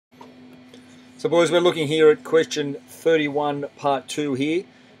So boys, we're looking here at question 31 part 2 here,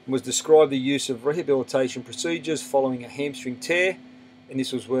 and was describe the use of rehabilitation procedures following a hamstring tear, and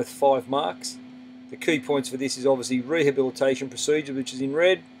this was worth 5 marks. The key points for this is obviously rehabilitation procedure, which is in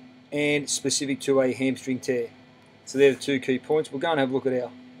red, and specific to a hamstring tear. So they're the 2 key points. We'll go and have a look at our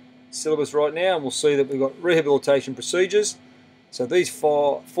syllabus right now, and we'll see that we've got rehabilitation procedures. So these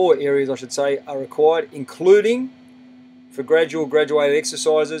four areas, I should say, are required, including for graduated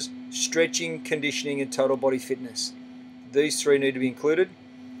exercises, stretching, conditioning, and total body fitness. These 3 need to be included.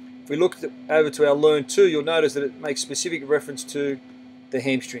 If we look over to our Learn 2, you'll notice that it makes specific reference to the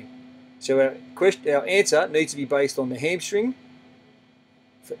hamstring. So our answer needs to be based on the hamstring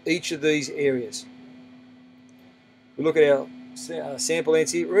for each of these areas. We look at our sample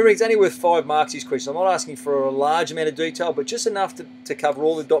answer here. Remember, it's only worth 5 marks, this question. I'm not asking for a large amount of detail, but just enough to cover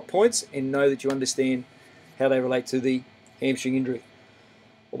all the dot points and know that you understand how they relate to the hamstring injury.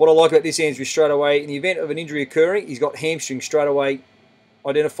 But what I like about this answer is straight away, in the event of an injury occurring, he's got hamstring straight away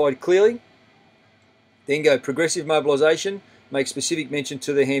identified clearly. Then go progressive mobilisation, make specific mention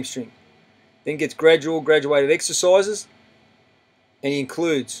to the hamstring. Then gets graduated exercises, and he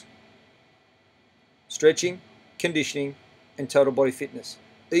includes stretching, conditioning, and total body fitness.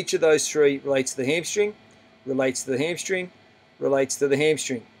 Each of those 3 relates to the hamstring, relates to the hamstring, relates to the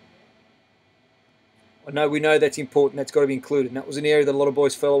hamstring. We know that's important, that's got to be included, and that was an area that a lot of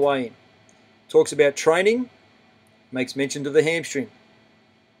boys fell away in. Talks about training, makes mention to the hamstring.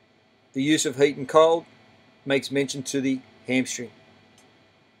 The use of heat and cold makes mention to the hamstring.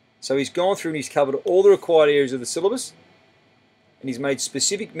 So he's gone through and he's covered all the required areas of the syllabus, and he's made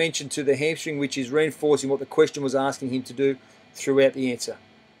specific mention to the hamstring, which is reinforcing what the question was asking him to do throughout the answer.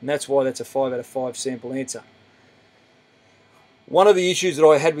 And that's why that's a 5 out of 5 sample answer. One of the issues that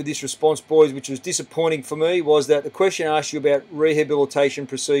I had with this response, boys, which was disappointing for me, was that the question asked you about rehabilitation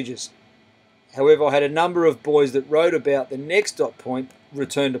procedures. However, I had a number of boys that wrote about the next dot point,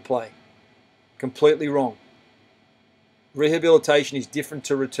 return to play. Completely wrong. Rehabilitation is different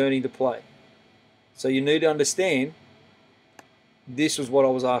to returning to play. So you need to understand this was what I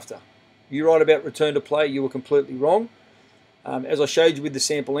was after. You write about return to play, you were completely wrong. As I showed you with the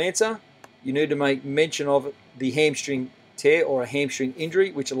sample answer, you need to make mention of the hamstring tear or a hamstring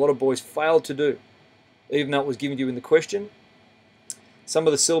injury, which a lot of boys failed to do, even though it was given to you in the question. Some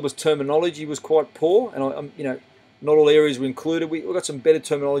of the syllabus terminology was quite poor, and not all areas were included. We've got some better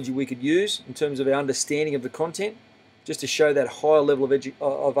terminology we could use in terms of our understanding of the content, just to show that higher level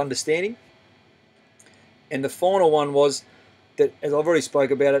of understanding. And the final one was that, as I've already spoke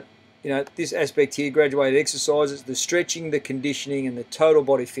about it, this aspect here, graduated exercises, the stretching, the conditioning, and the total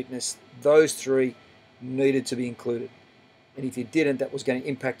body fitness, those 3 needed to be included. And if you didn't, that was going to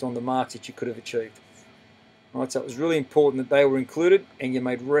impact on the marks that you could have achieved. All right, so it was really important that they were included, and you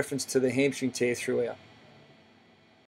made reference to the hamstring tear throughout.